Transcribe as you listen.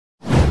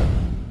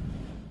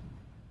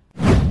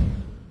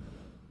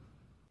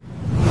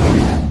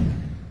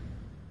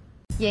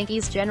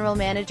Yankees general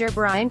manager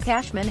Brian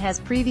Cashman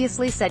has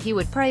previously said he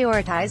would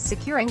prioritize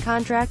securing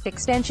contract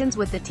extensions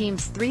with the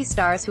team's three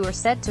stars who are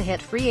set to hit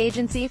free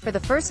agency for the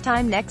first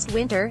time next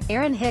winter: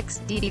 Hicks,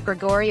 Didi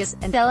Gregorius,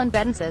 and Dellin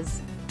Betances.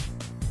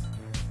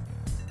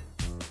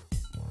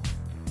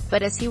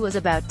 But as he was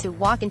about to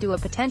walk into a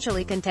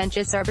potentially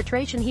contentious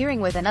arbitration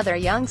hearing with another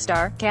young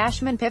star,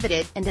 Cashman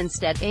pivoted, and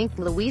instead inked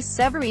Luis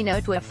Severino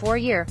to a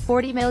 4-year,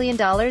 $40 million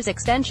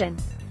extension.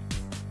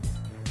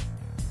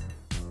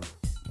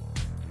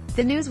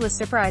 The news was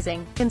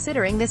surprising,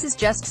 considering this is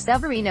just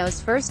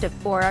Severino's first of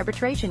 4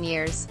 arbitration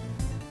years.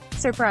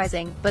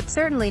 Surprising, but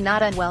certainly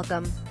not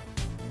unwelcome.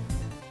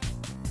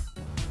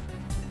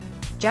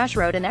 Josh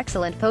wrote an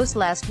excellent post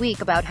last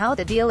week about how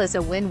the deal is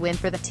a win-win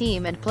for the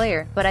team and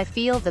player, but I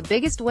feel the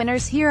biggest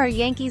winners here are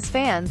Yankees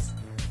fans.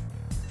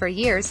 For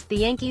years, the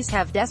Yankees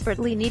have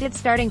desperately needed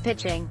starting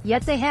pitching,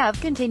 yet they have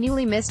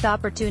continually missed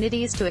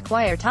opportunities to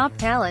acquire top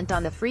talent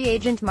on the free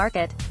agent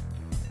market.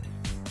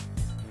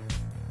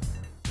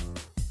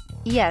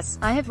 Yes,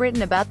 I have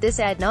written about this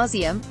ad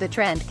nauseum. The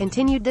trend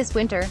continued this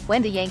winter,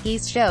 when the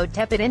Yankees showed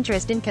tepid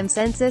interest in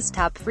consensus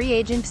top free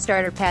agent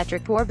starter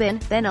Patrick Corbin,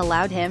 then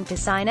allowed him to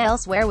sign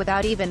elsewhere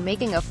without even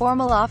making a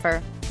formal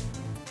offer.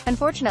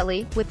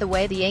 Unfortunately, with the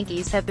way the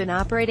Yankees have been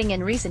operating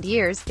in recent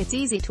years, it's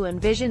easy to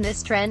envision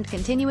this trend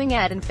continuing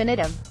ad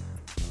infinitum.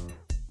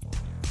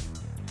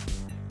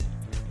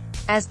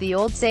 As the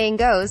old saying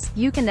goes,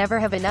 you can never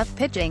have enough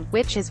pitching,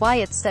 which is why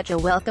it's such a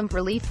welcome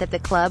relief that the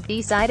club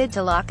decided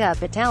to lock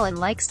up a talent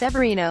like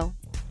Severino.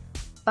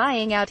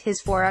 Buying out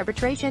his 4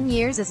 arbitration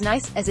years is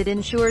nice, as it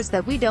ensures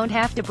that we don't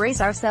have to brace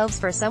ourselves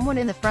for someone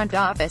in the front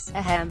office,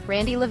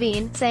 Randy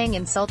Levine, saying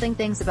insulting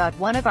things about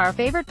one of our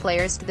favorite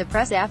players to the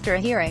press after a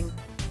hearing.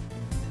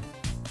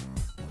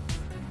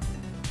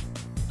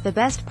 The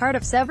best part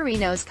of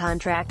Severino's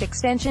contract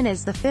extension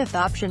is the 5th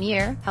option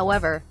year,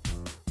 however.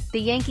 The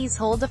Yankees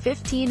hold a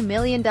 $15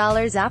 million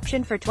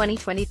option for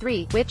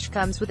 2023, which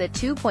comes with a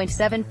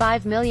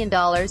 $2.75 million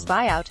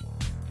buyout.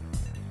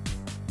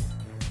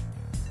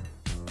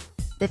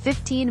 The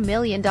 $15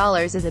 million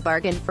is a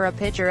bargain for a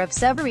pitcher of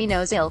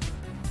Severino's ilk.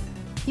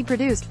 He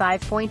produced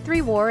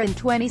 5.3 WAR in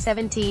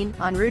 2017,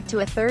 en route to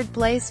a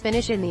third-place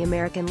finish in the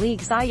American League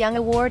Cy Young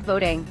Award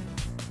voting.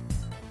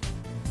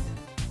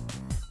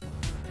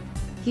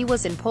 He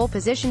was in pole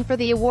position for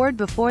the award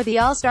before the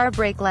All-Star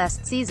break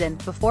last season,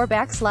 before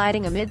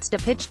backsliding amidst a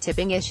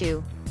pitch-tipping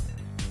issue.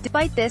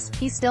 Despite this,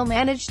 he still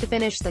managed to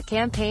finish the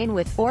campaign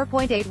with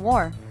 4.8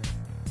 WAR.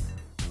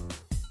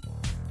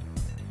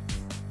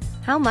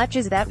 How much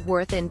is that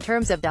worth in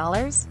terms of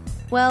dollars?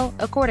 Well,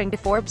 according to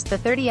Forbes, the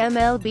 30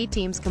 MLB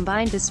teams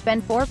combined to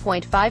spend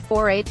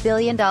 $4.548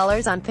 billion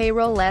on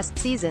payroll last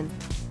season.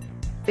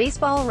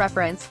 Baseball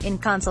Reference, in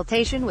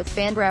consultation with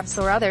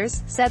Fangraphs or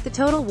others, set the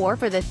total WAR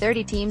for the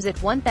 30 teams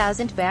at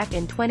 1,000 back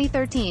in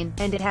 2013,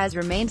 and it has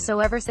remained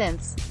so ever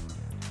since.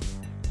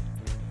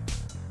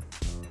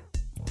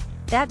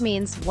 That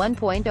means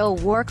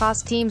 1.0 WAR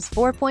cost teams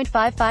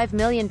 $4.55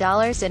 million in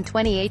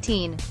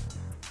 2018.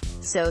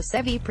 So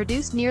Sevy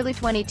produced nearly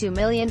 $22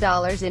 million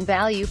in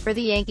value for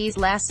the Yankees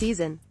last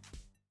season.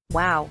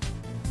 Wow.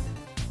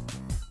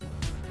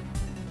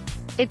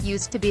 It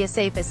used to be a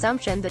safe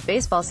assumption that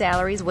baseball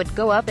salaries would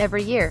go up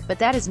every year, but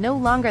that is no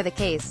longer the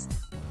case.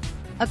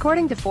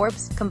 According to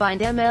Forbes, combined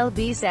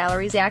MLB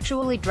salaries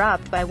actually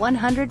dropped by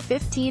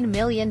 $115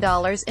 million in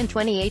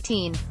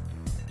 2018.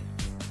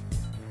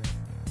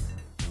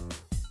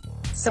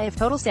 So if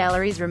total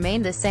salaries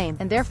remain the same,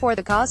 and therefore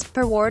the cost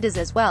per award is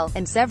as well,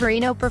 and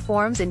Severino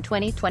performs in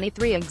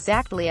 2023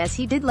 exactly as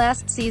he did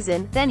last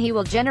season, then he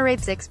will generate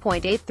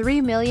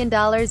 $6.83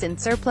 million in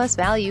surplus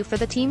value for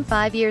the team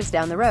 5 years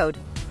down the road.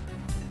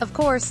 Of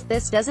course,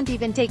 this doesn't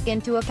even take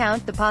into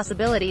account the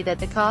possibility that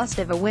the cost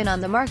of a win on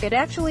the market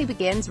actually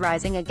begins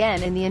rising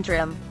again in the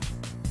interim.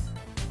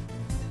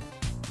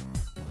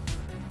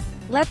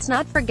 Let's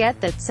not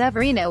forget that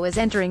Severino is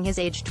entering his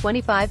age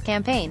 25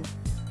 campaign.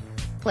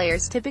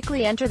 Players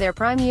typically enter their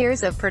prime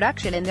years of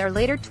production in their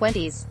later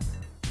 20s.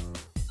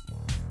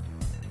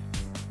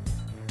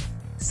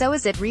 So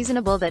is it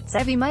reasonable that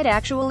Sevy might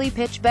actually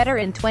pitch better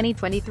in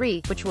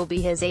 2023, which will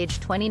be his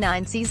age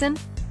 29 season?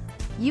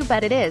 You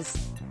bet it is.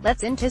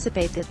 Let's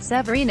anticipate that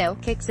Severino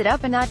kicks it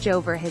up a notch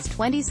over his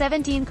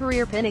 2017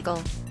 career pinnacle.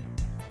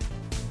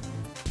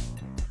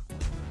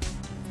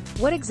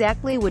 What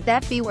exactly would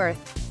that be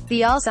worth?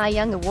 The All-Cy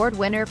Young Award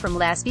winner from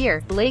last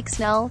year, Blake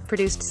Snell,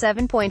 produced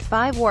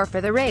 7.5 WAR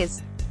for the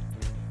Rays.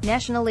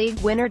 National League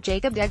winner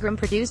Jacob deGrom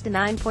produced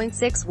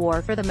 9.6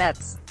 WAR for the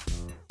Mets.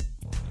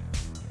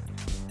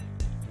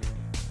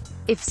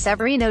 If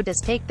Severino does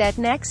take that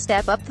next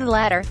step up the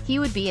ladder, he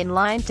would be in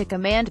line to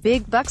command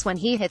big bucks when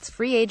he hits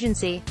free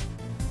agency.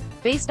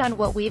 Based on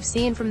what we've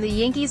seen from the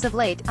Yankees of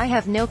late, I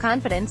have no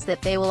confidence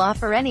that they will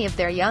offer any of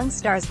their young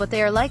stars what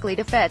they are likely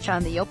to fetch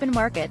on the open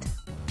market.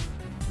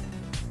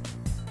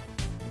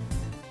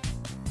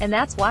 And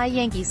that's why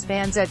Yankees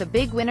fans are the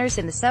big winners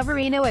in the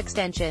Severino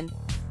extension.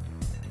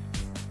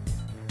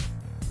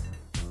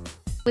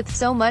 With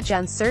so much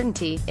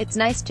uncertainty, it's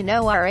nice to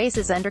know our ace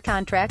is under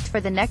contract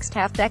for the next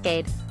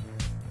half-decade.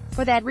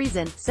 For that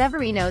reason,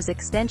 Severino's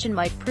extension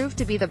might prove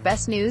to be the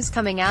best news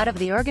coming out of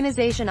the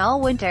organization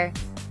all winter.